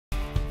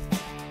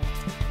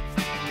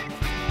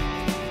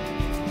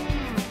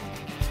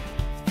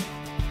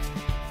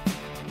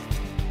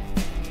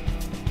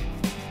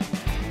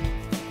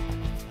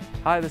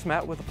Hi, this is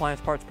Matt with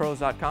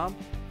AppliancePartsPros.com.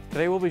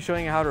 Today we'll be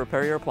showing you how to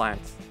repair your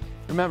appliance.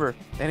 Remember,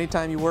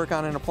 anytime you work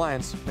on an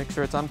appliance, make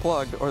sure it's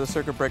unplugged or the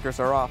circuit breakers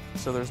are off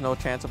so there's no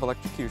chance of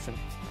electrocution.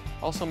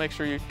 Also make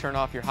sure you turn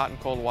off your hot and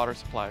cold water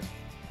supplies.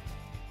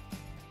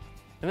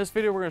 In this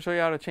video we're going to show you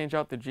how to change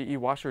out the GE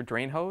washer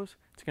drain hose.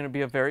 It's going to be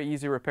a very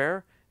easy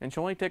repair and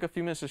should only take a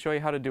few minutes to show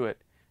you how to do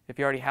it. If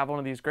you already have one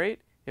of these,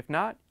 great. If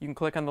not, you can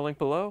click on the link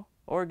below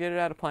or get it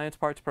at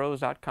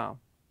AppliancePartsPros.com.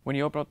 When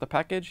you open up the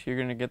package, you're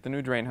going to get the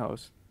new drain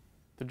hose.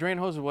 The drain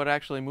hose is what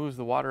actually moves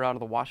the water out of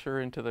the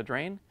washer into the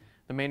drain.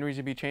 The main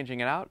reason you'd be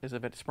changing it out is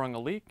if it sprung a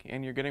leak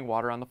and you're getting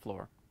water on the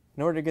floor.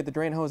 In order to get the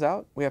drain hose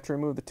out, we have to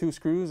remove the two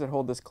screws that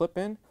hold this clip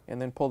in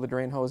and then pull the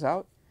drain hose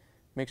out.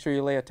 Make sure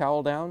you lay a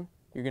towel down.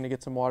 You're going to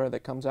get some water that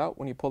comes out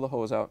when you pull the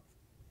hose out.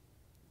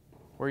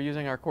 We're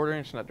using our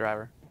 1/4-inch nut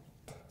driver.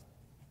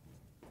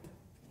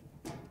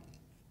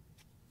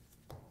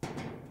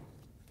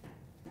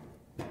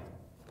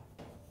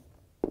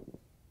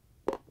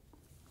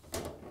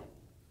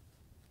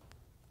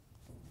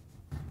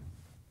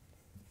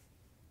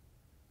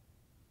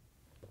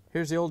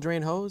 Here's the old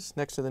drain hose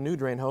next to the new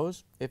drain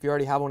hose. If you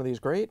already have one of these,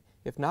 great.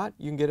 If not,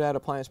 you can get it at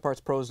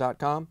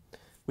AppliancePartsPros.com.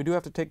 We do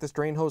have to take this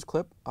drain hose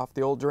clip off the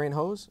old drain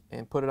hose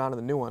and put it onto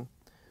the new one.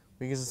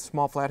 We use a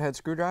small flathead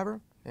screwdriver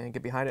and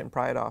get behind it and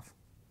pry it off.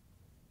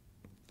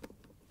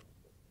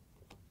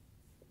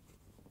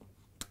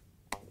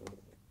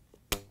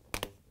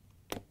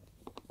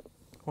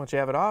 Once you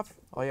have it off,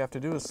 all you have to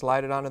do is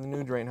slide it onto the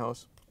new drain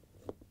hose.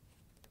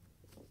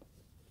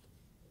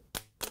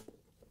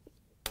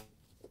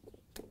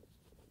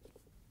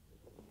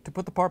 To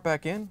put the part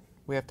back in,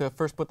 we have to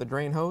first put the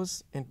drain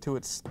hose into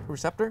its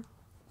receptor,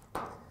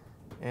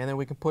 and then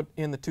we can put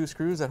in the two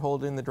screws that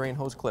hold in the drain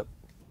hose clip.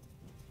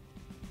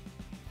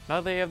 Now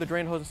that you have the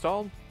drain hose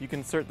installed, you can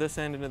insert this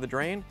end into the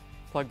drain,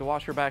 plug the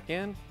washer back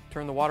in,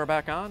 turn the water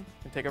back on,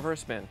 and take it for a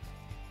spin.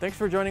 Thanks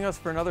for joining us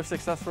for another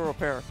successful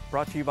repair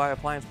brought to you by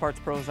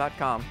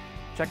AppliancePartsPros.com.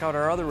 Check out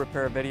our other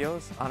repair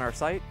videos on our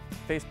site,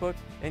 Facebook,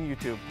 and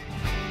YouTube.